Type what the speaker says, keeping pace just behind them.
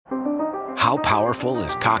How powerful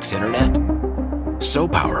is Cox Internet? So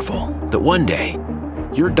powerful that one day,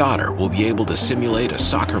 your daughter will be able to simulate a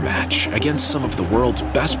soccer match against some of the world's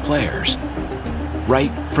best players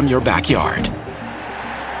right from your backyard.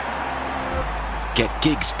 Get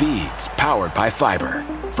gig speeds powered by fiber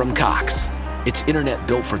from Cox. It's internet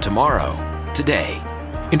built for tomorrow, today.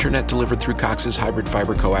 Internet delivered through Cox's hybrid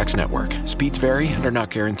fiber coax network. Speeds vary and are not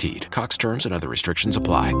guaranteed. Cox terms and other restrictions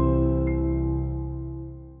apply.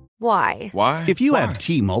 Why? If you have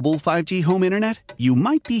T-Mobile 5G home internet, you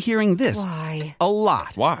might be hearing this Why? a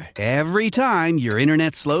lot. Why? Every time your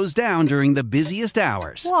internet slows down during the busiest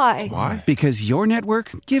hours. Why? Because your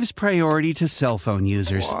network gives priority to cell phone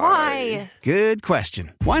users. Why? Good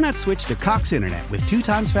question. Why not switch to Cox Internet with 2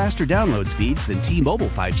 times faster download speeds than T-Mobile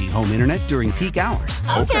 5G home internet during peak hours?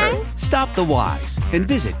 Okay. Stop the whys and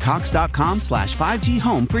visit cox.com/5G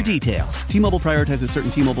home for details. T-Mobile prioritizes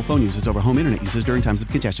certain T-Mobile phone users over home internet users during times of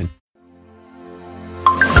congestion.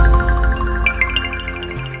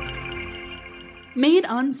 Made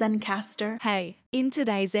on Zencaster. Hey, in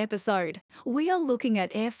today's episode, we are looking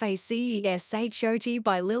at FACESHOT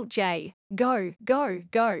by Tjay. Go, go,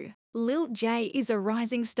 go. Tjay is a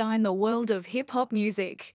rising star in the world of hip-hop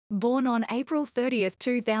music. Born on April 30th,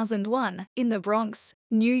 2001, in the Bronx,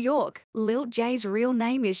 New York, Tjay's real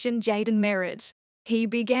name is Jaden Merritt. He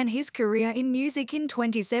began his career in music in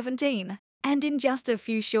 2017. And in just a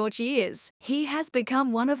few short years, he has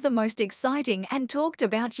become one of the most exciting and talked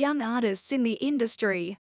about young artists in the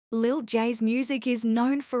industry. Tjay's music is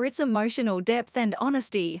known for its emotional depth and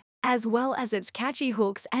honesty, as well as its catchy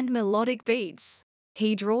hooks and melodic beats.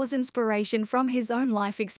 He draws inspiration from his own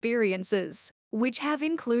life experiences, which have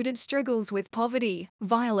included struggles with poverty,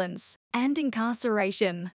 violence, and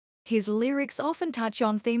incarceration. His lyrics often touch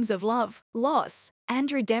on themes of love, loss,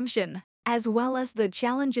 and redemption, as well as the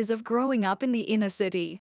challenges of growing up in the inner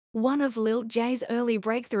city. One of Tjay's early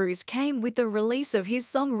breakthroughs came with the release of his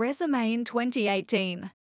song Resume in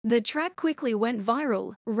 2018. The track quickly went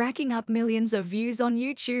viral, racking up millions of views on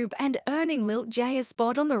YouTube and earning Tjay a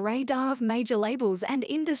spot on the radar of major labels and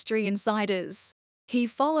industry insiders. He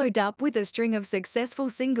followed up with a string of successful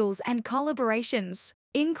singles and collaborations,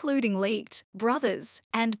 including Leaked, Brothers,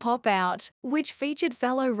 and Pop Out, which featured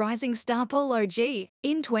fellow rising star Polo G.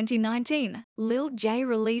 In 2019, Tjay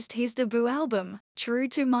released his debut album, True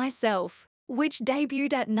to Myself, which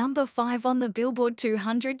debuted at number 5 on the Billboard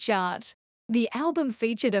 200 chart. The album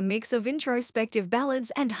featured a mix of introspective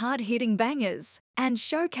ballads and hard-hitting bangers, and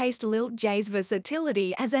showcased Tjay's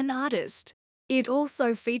versatility as an artist. It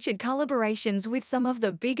also featured collaborations with some of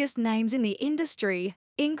the biggest names in the industry,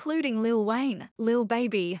 including Lil Wayne, Lil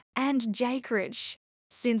Baby, and Jay Critch.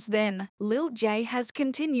 Since then, Tjay has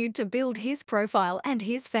continued to build his profile and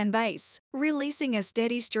his fanbase, releasing a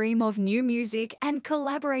steady stream of new music and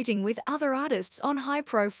collaborating with other artists on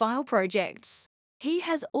high-profile projects. He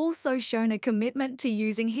has also shown a commitment to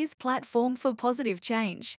using his platform for positive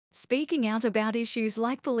change, speaking out about issues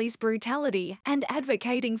like police brutality and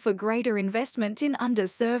advocating for greater investment in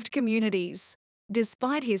underserved communities.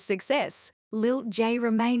 Despite his success, Tjay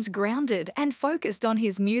remains grounded and focused on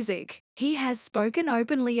his music. He has spoken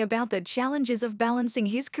openly about the challenges of balancing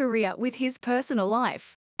his career with his personal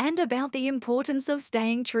life, and about the importance of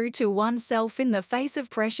staying true to oneself in the face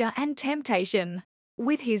of pressure and temptation.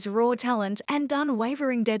 With his raw talent and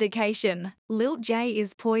unwavering dedication, Tjay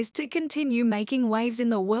is poised to continue making waves in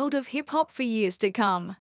the world of hip-hop for years to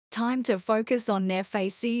come. Time to focus on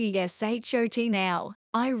FACESHOT now.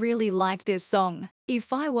 I really like this song.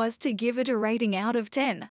 If I was to give it a rating out of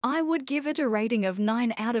 10, I would give it a rating of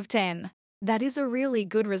 9 out of 10. That is a really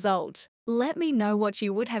good result. Let me know what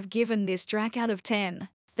you would have given this track out of 10.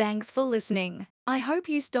 Thanks for listening. I hope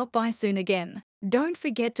you stop by soon again. Don't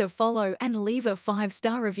forget to follow and leave a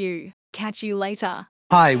 5-star review. Catch you later.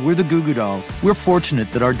 Hi, we're the Goo Goo Dolls. We're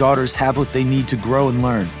fortunate that our daughters have what they need to grow and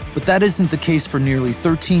learn. But that isn't the case for nearly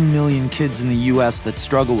 13 million kids in the U.S. that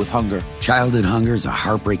struggle with hunger. Childhood hunger is a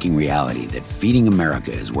heartbreaking reality that Feeding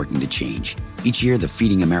America is working to change. Each year, the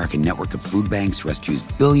Feeding America network of food banks rescues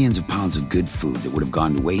billions of pounds of good food that would have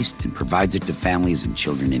gone to waste and provides it to families and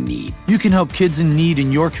children in need. You can help kids in need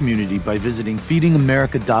in your community by visiting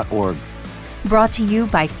feedingamerica.org. Brought to you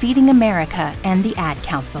by Feeding America and the Ad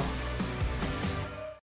Council.